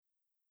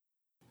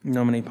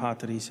Nomine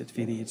Patris et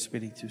Filii et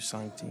Spiritus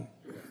Sancti.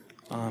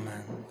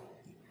 Amen.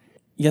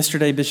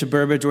 Yesterday, Bishop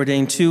Burbidge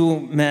ordained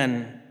two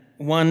men,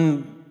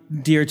 one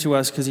dear to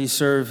us because he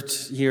served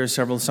here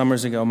several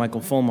summers ago,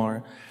 Michael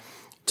Fulmar,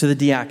 to the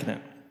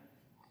diaconate.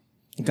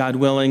 God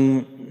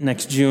willing,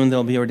 next June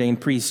they'll be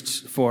ordained priests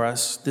for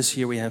us. This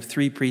year we have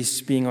 3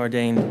 priests being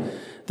ordained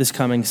this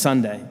coming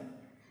Sunday.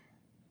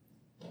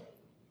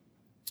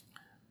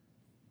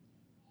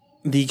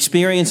 The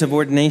experience of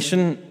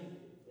ordination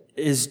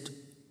is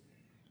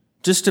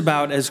just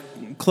about as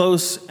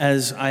close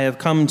as I have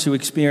come to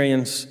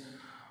experience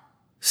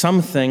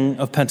something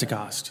of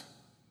Pentecost.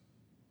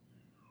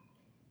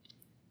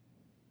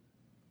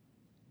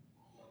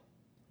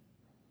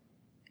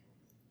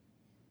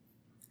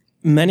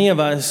 Many of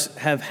us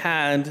have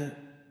had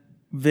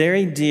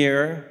very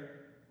dear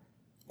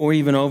or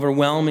even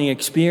overwhelming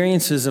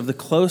experiences of the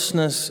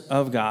closeness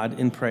of God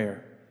in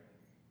prayer.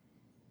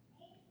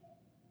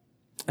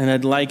 And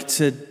I'd like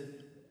to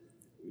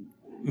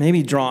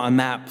maybe draw a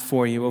map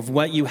for you of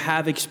what you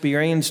have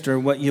experienced or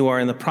what you are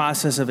in the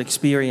process of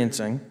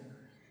experiencing,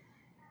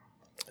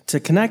 to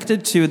connect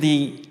it to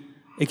the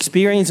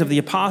experience of the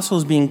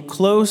apostles being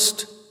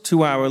close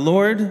to our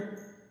Lord,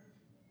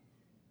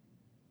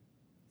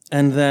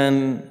 and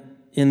then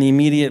in the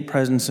immediate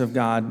presence of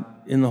God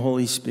in the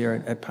Holy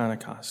Spirit at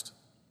Pentecost.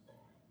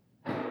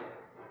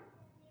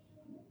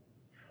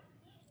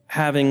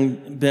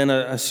 Having been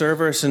a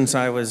server since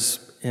I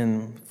was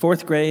in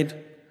 4th grade,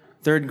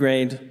 3rd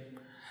grade,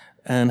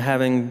 and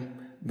having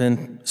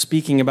been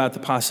speaking about the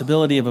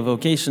possibility of a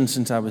vocation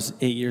since I was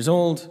 8 years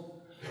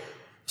old,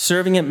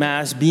 serving at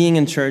Mass, being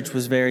in church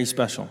was very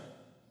special.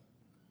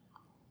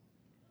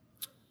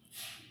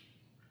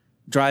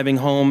 Driving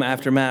home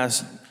after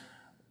Mass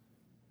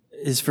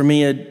is for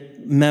me a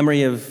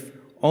memory of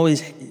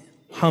always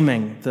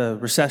humming the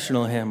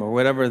recessional hymn or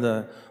whatever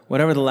the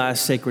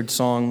last sacred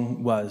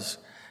song was,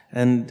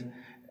 and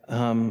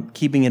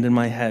keeping it in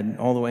my head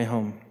all the way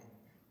home.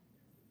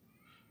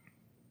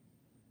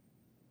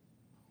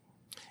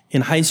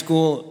 In high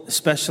school,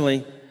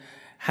 especially,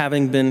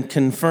 having been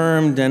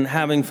confirmed and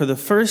having for the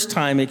first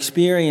time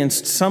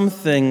experienced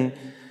something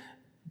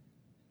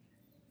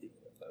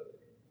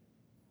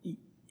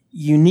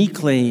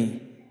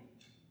uniquely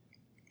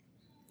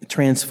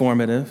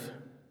transformative,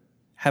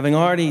 having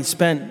already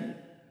spent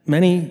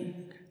many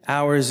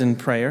hours in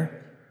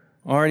prayer,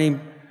 already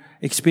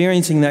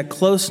experiencing that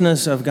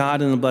closeness of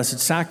God in the Blessed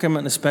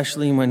Sacrament,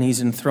 especially when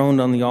he's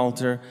enthroned on the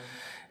altar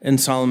in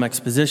solemn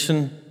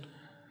exposition.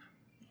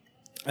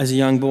 As a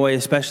young boy,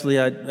 especially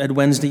at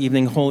Wednesday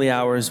evening holy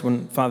hours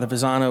when Father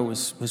Visano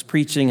was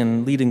preaching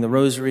and leading the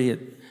rosary at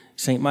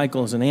St.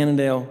 Michael's in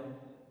Annandale,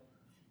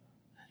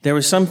 there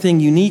was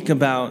something unique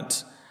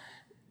about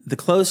the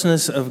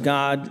closeness of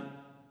God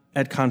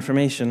at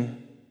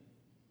confirmation,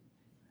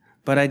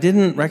 but I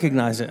didn't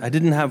recognize it. I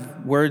didn't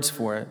have words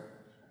for it.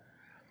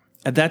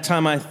 At that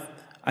time,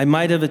 I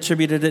might have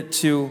attributed it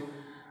to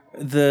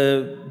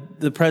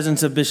the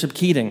presence of Bishop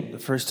Keating, the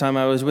first time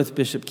I was with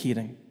Bishop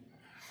Keating,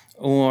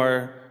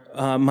 or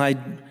my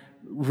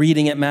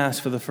reading at Mass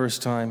for the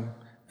first time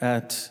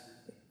at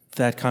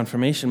that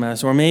confirmation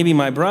Mass, or maybe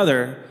my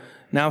brother,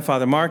 now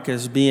Father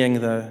Marcus,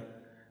 being the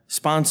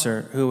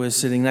sponsor who was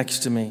sitting next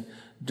to me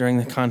during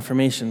the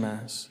confirmation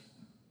Mass.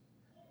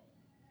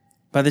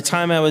 By the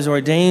time I was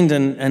ordained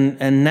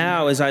and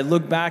now, as I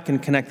look back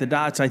and connect the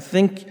dots, I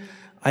think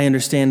I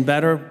understand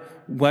better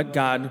what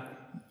God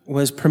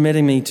was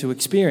permitting me to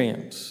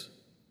experience.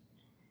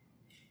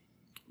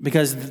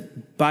 Because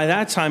by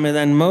that time, and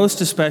then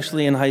most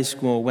especially in high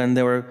school, when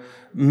there were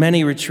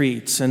many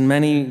retreats and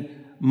many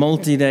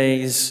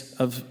multi-days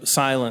of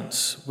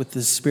silence with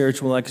the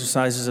spiritual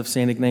exercises of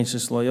St.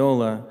 Ignatius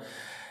Loyola,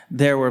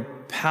 there were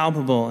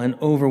palpable and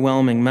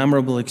overwhelming,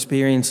 memorable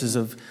experiences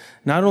of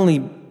not only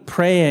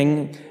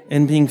praying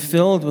and being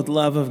filled with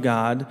love of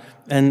God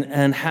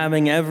and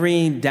having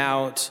every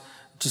doubt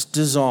just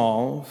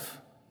dissolve,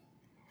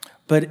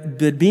 but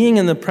being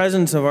in the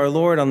presence of our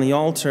Lord on the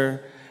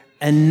altar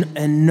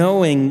and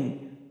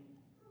knowing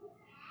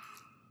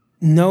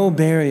no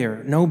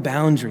barrier, no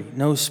boundary,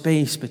 no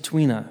space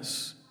between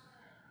us.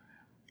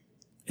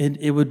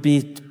 It would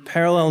be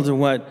parallel to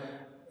what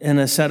in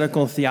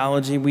ascetical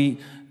theology we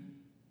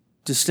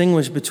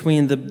distinguish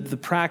between the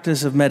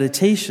practice of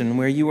meditation,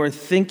 where you are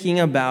thinking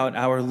about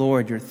our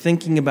Lord, you're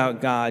thinking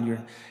about God,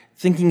 you're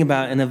thinking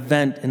about an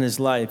event in his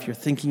life, you're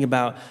thinking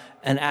about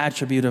an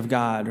attribute of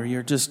God, or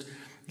you're just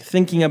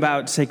thinking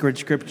about sacred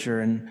scripture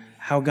and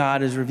how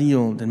God is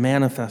revealed and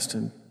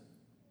manifested.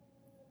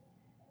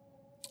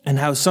 And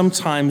how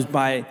sometimes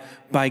by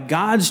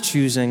God's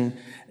choosing,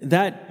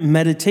 that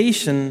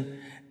meditation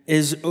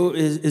is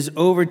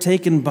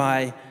overtaken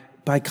by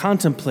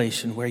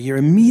contemplation, where you're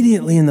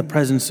immediately in the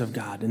presence of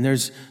God and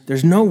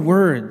there's no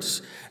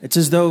words. It's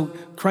as though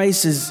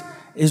Christ is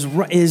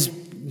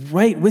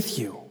right with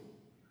you,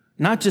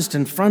 not just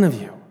in front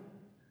of you.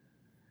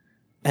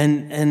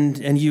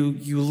 And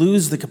you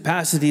lose the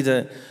capacity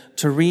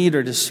to read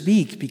or to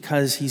speak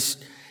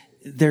because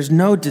there's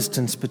no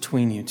distance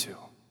between you two.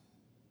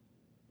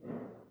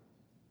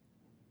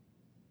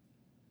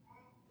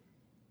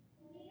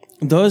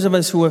 those of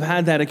us who have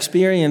had that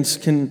experience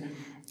can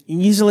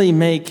easily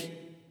make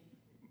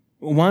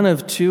one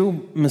of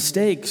two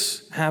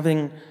mistakes,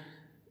 having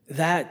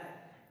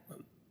that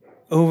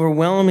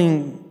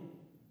overwhelming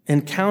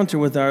encounter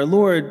with our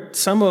Lord.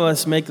 Some of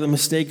us make the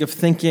mistake of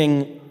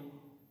thinking,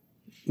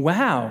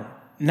 wow,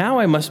 now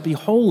I must be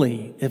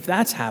holy if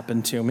that's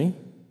happened to me.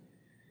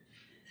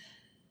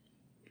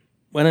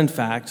 When in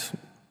fact,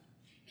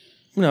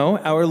 no,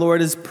 our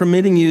Lord is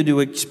permitting you to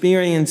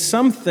experience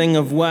something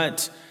of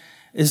what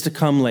is to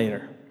come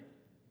later.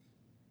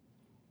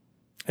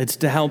 It's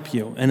to help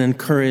you and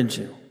encourage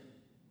you.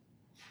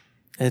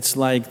 It's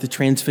like the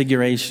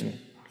Transfiguration,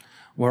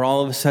 where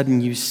all of a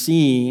sudden you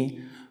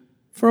see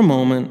for a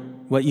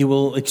moment what you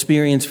will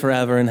experience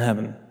forever in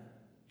heaven.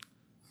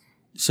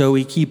 So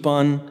we keep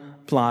on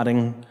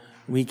plodding,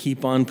 we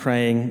keep on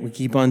praying, we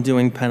keep on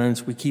doing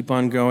penance, we keep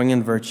on growing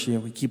in virtue,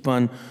 we keep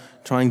on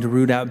trying to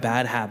root out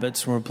bad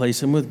habits and replace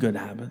them with good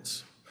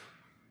habits.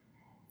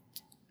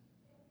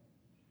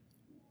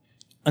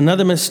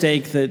 Another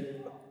mistake that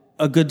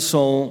a good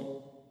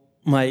soul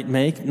might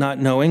make, not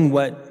knowing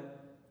what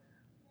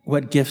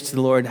gifts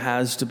the Lord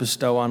has to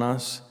bestow on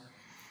us,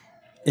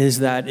 is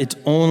that it's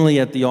only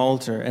at the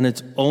altar and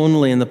it's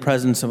only in the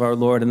presence of our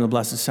Lord in the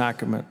Blessed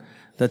Sacrament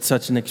that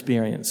such an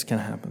experience can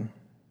happen.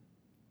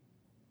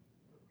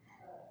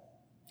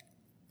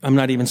 I'm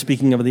not even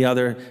speaking of the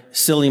other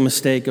silly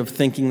mistake of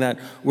thinking that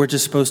we're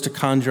just supposed to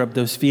conjure up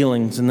those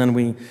feelings and then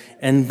we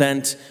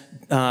invent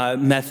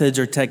methods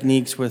or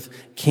techniques with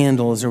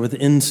candles or with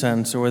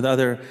incense or with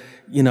other,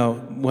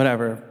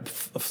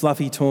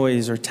 fluffy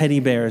toys or teddy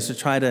bears to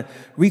try to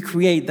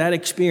recreate that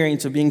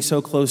experience of being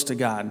so close to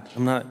God.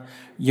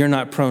 You're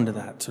not prone to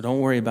that, so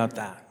don't worry about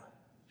that.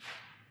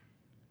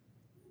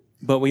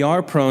 But we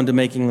are prone to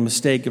making the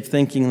mistake of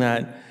thinking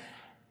that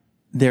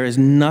there is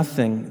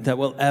nothing that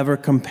will ever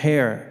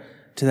compare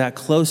to that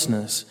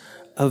closeness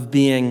of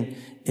being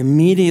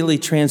immediately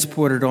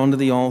transported onto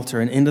the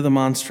altar and into the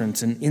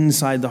monstrance and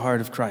inside the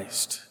heart of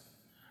Christ.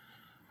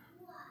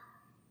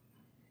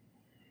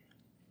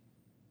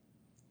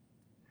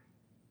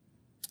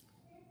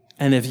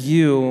 And if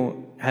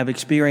you have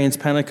experienced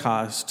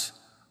Pentecost,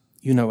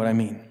 you know what I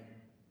mean.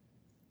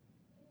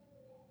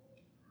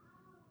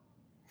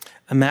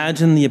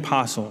 Imagine the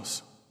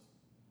apostles.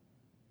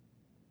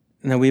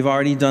 Now, we've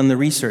already done the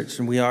research,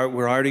 and we're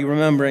already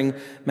remembering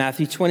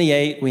Matthew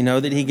 28. We know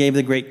that he gave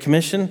the Great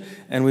Commission,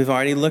 and we've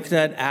already looked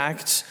at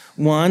Acts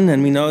 1,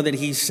 and we know that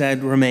he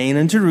said, remain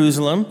in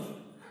Jerusalem.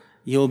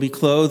 You'll be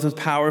clothed with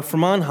power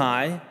from on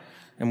high.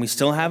 And we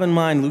still have in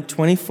mind Luke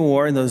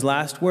 24, and those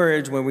last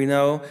words where we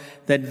know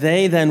that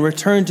they then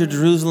returned to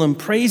Jerusalem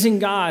praising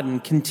God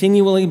and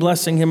continually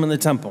blessing him in the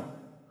temple.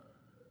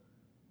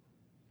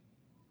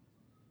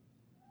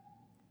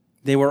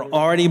 They were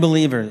already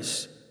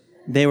believers.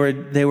 They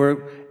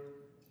were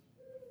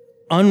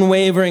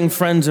unwavering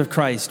friends of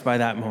Christ by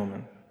that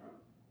moment.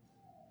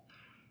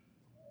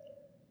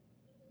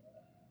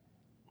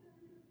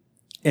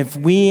 If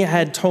we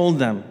had told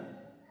them,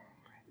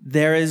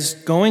 there is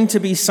going to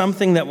be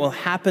something that will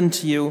happen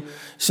to you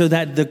so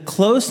that the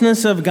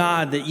closeness of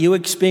God that you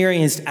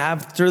experienced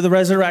after the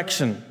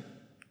resurrection,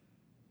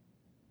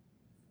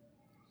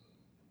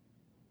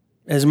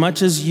 as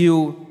much as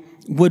you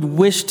would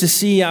wish to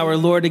see our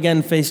Lord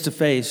again face to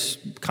face,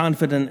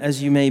 confident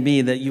as you may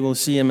be that you will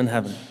see him in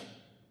heaven,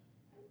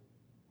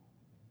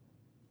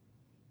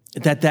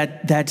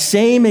 that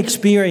same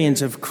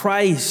experience of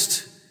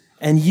Christ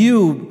and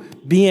you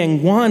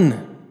being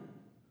one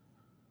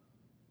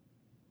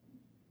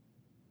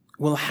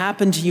will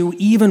happen to you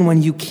even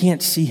when you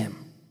can't see him.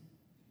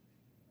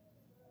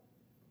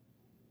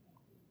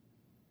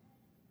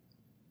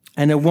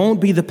 And it won't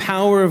be the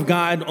power of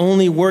God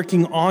only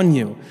working on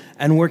you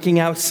and working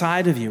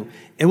outside of you.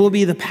 It will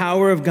be the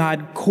power of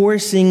God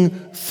coursing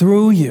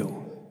through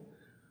you.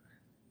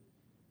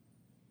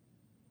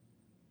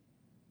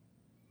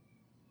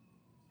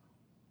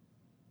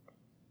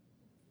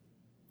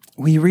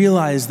 We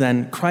realize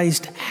then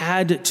Christ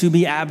had to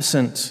be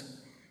absent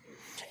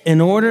in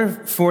order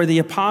for the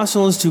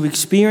apostles to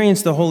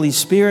experience the Holy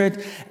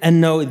Spirit and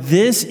know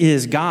this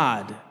is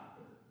God.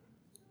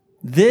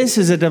 This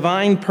is a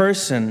divine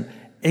person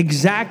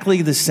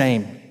exactly the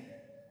same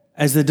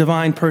as the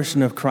divine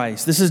person of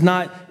Christ. This is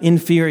not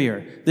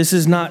inferior. This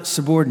is not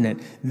subordinate.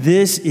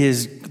 This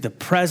is the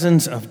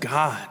presence of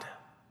God.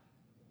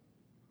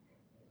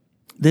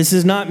 This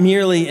is not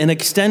merely an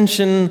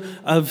extension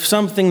of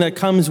something that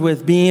comes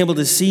with being able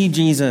to see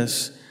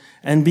Jesus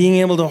and being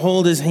able to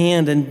hold his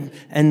hand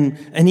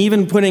and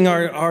even putting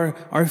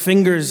our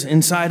fingers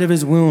inside of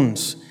his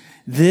wounds.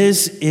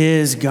 This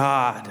is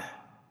God.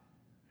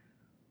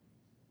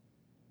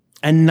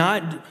 And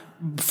not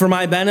for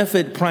my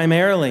benefit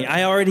primarily.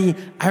 I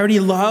already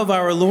love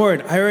our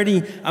Lord.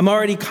 I'm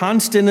already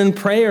constant in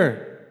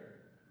prayer.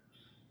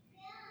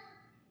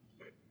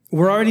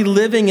 We're already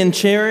living in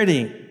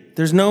charity.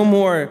 There's no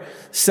more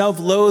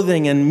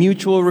self-loathing and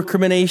mutual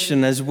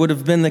recrimination as would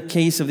have been the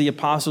case of the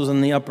apostles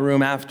in the upper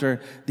room after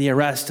the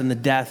arrest and the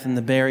death and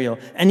the burial,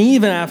 and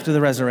even after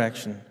the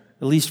resurrection,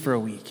 at least for a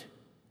week.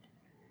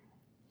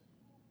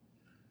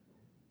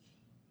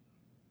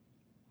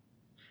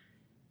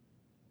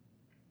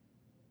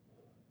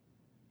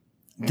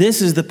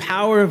 This is the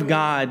power of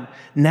God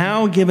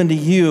now given to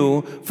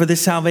you for the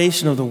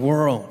salvation of the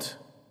world.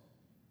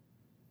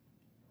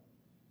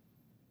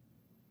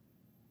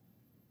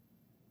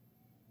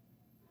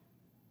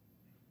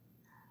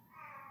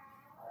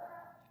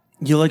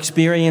 You'll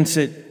experience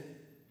it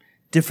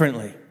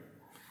differently,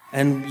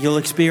 and you'll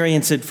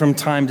experience it from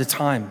time to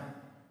time,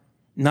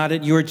 not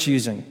at your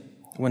choosing,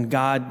 when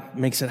God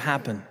makes it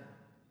happen.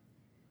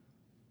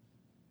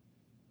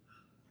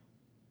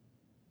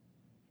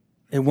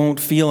 It won't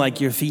feel like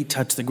your feet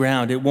touch the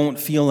ground. It won't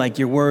feel like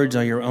your words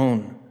are your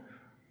own.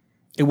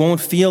 It won't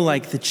feel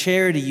like the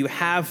charity you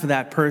have for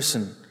that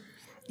person,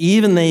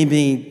 even they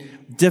be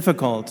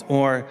difficult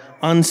or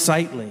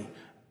unsightly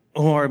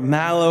or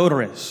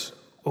malodorous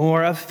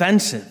or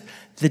offensive.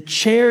 The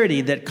charity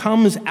that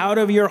comes out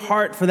of your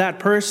heart for that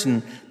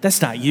person,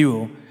 that's not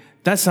you.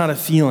 That's not a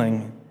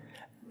feeling.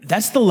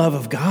 That's the love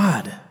of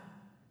God.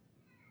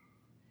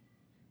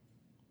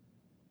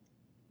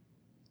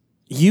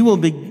 You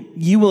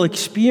will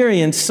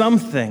experience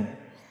something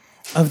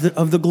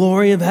of the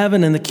glory of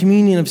heaven and the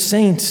communion of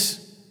saints.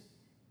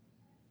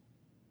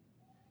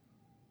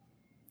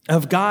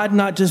 Of God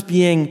not just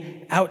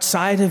being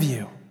outside of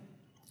you,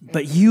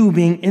 but you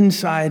being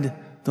inside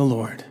the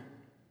Lord.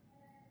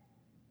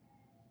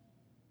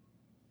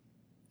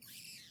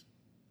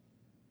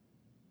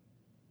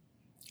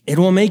 It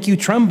will make you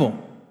tremble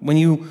when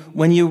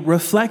you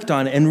reflect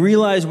on it and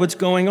realize what's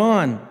going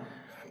on.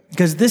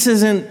 Because this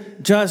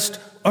isn't just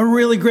a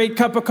really great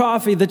cup of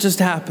coffee that just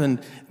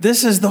happened.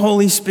 This is the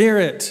Holy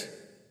Spirit.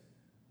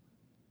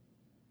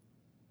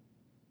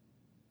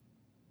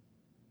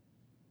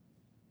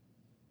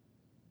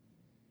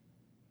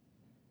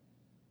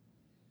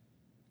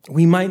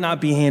 We might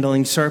not be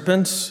handling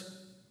serpents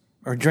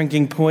or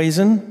drinking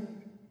poison,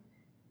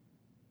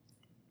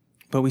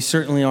 but we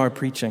certainly are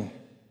preaching,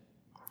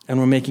 and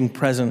we're making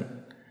present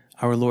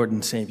our Lord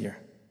and Savior.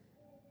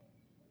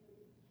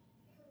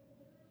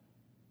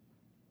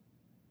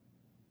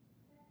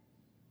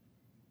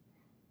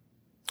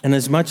 And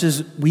as much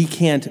as we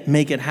can't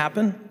make it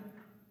happen,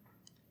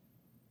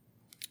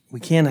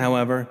 we can,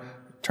 however,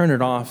 turn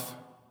it off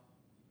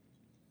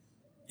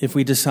if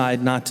we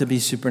decide not to be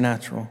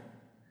supernatural,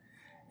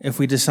 if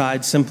we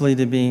decide simply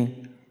to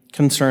be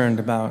concerned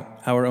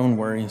about our own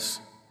worries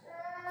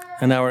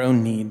and our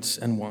own needs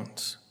and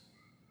wants.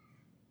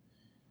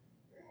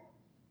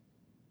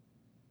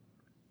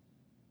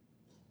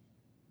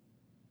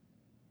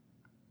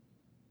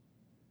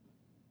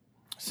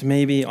 So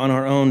maybe on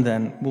our own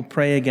then, we'll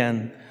pray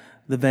again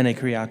the Veni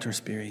Creator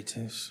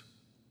Spiritus.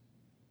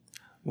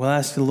 We'll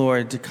ask the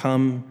Lord to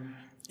come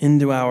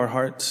into our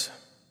hearts.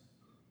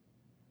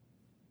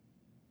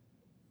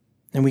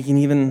 And we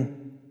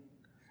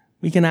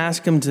can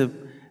ask Him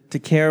to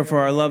care for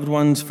our loved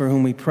ones for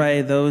whom we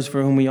pray, those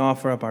for whom we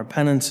offer up our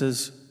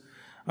penances.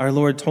 Our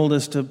Lord told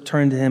us to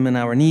turn to Him in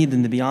our need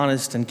and to be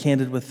honest and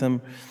candid with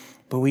Him.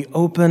 But we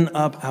open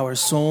up our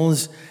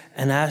souls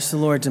and ask the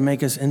Lord to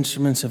make us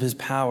instruments of His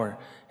power,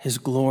 His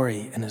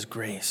glory, and His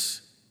grace.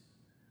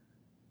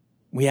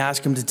 We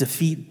ask Him to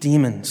defeat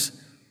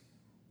demons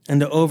and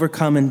to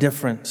overcome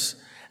indifference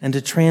and to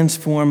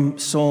transform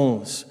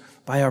souls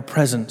by our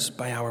presence,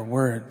 by our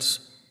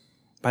words,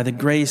 by the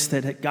grace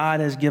that God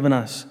has given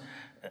us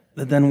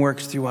that then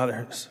works through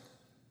others.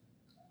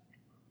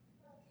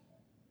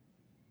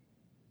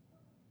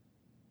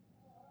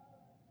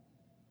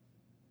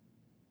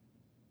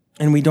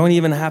 And we don't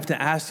even have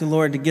to ask the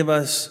Lord to give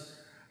us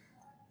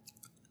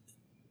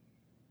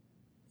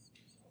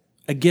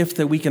a gift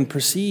that we can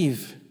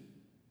perceive.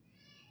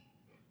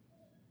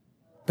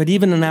 But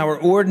even in our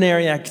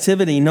ordinary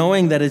activity,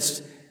 knowing that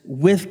it's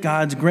with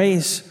God's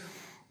grace,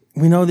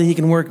 we know that He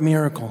can work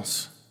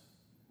miracles.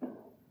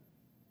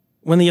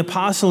 When the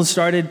apostles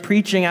started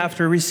preaching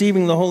after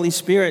receiving the Holy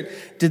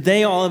Spirit, did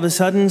they all of a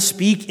sudden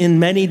speak in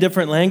many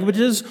different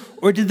languages?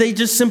 Or did they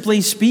just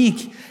simply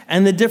speak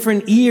and the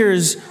different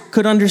ears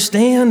could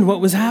understand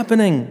what was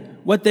happening,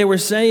 what they were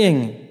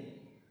saying?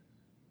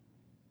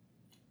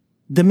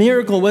 The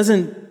miracle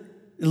wasn't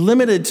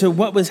limited to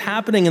what was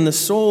happening in the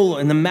soul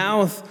and the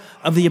mouth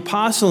of the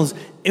apostles.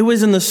 It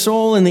was in the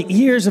soul and the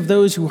ears of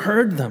those who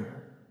heard them.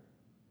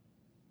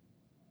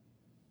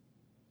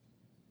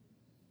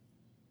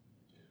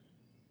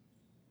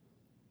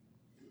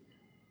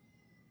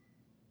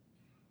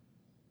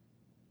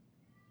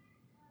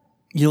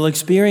 You'll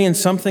experience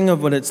something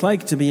of what it's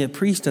like to be a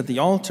priest at the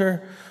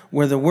altar,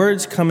 where the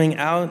words coming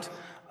out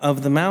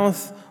of the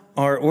mouth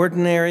are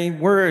ordinary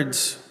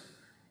words.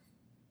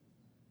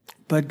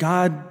 But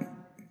God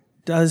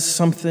does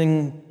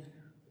something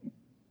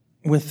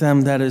with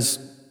them that is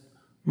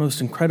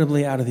most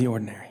incredibly out of the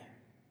ordinary.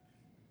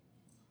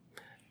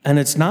 And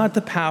it's not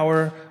the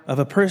power of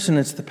a person,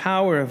 it's the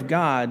power of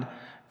God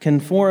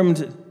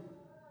conformed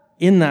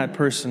in that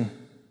person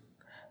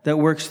that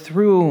works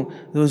through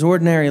those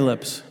ordinary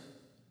lips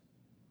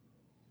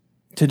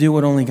to do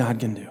what only God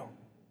can do.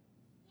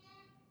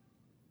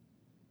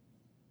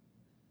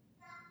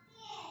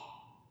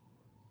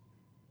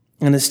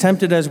 And as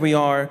tempted as we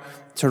are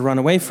to run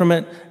away from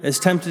it, as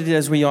tempted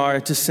as we are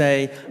to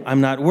say,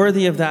 I'm not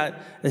worthy of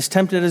that, as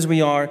tempted as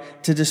we are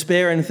to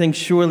despair and think,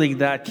 surely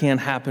that can't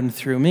happen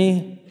through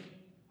me,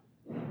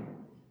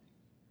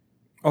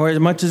 or as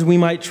much as we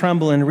might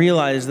tremble and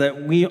realize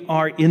that we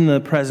are in the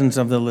presence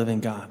of the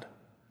living God,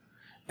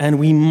 and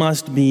we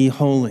must be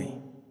holy.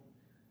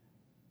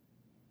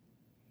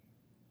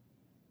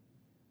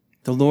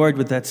 The Lord,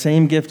 with that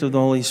same gift of the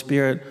Holy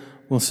Spirit,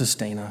 will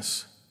sustain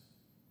us.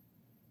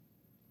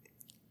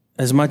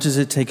 As much as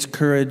it takes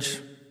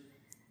courage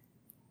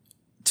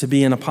to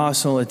be an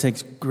apostle, it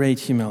takes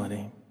great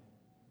humility.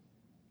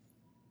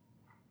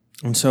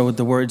 And so with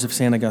the words of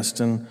St.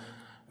 Augustine,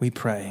 we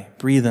pray,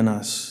 breathe in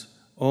us,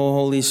 O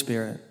Holy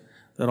Spirit,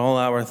 that all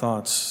our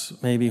thoughts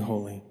may be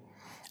holy.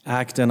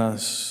 Act in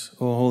us,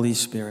 O Holy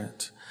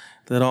Spirit,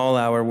 that all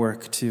our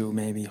work too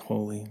may be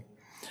holy.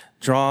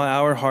 Draw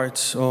our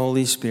hearts, O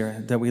Holy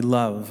Spirit, that we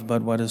love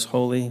but what is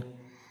holy.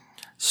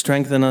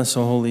 Strengthen us,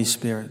 O Holy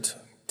Spirit,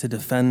 to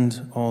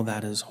defend all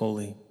that is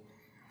holy.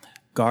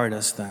 Guard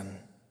us then,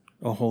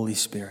 O Holy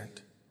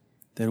Spirit,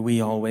 that we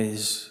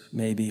always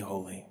may be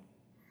holy.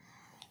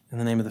 In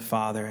the name of the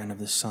Father, and of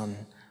the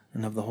Son,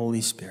 and of the Holy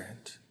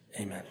Spirit,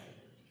 amen.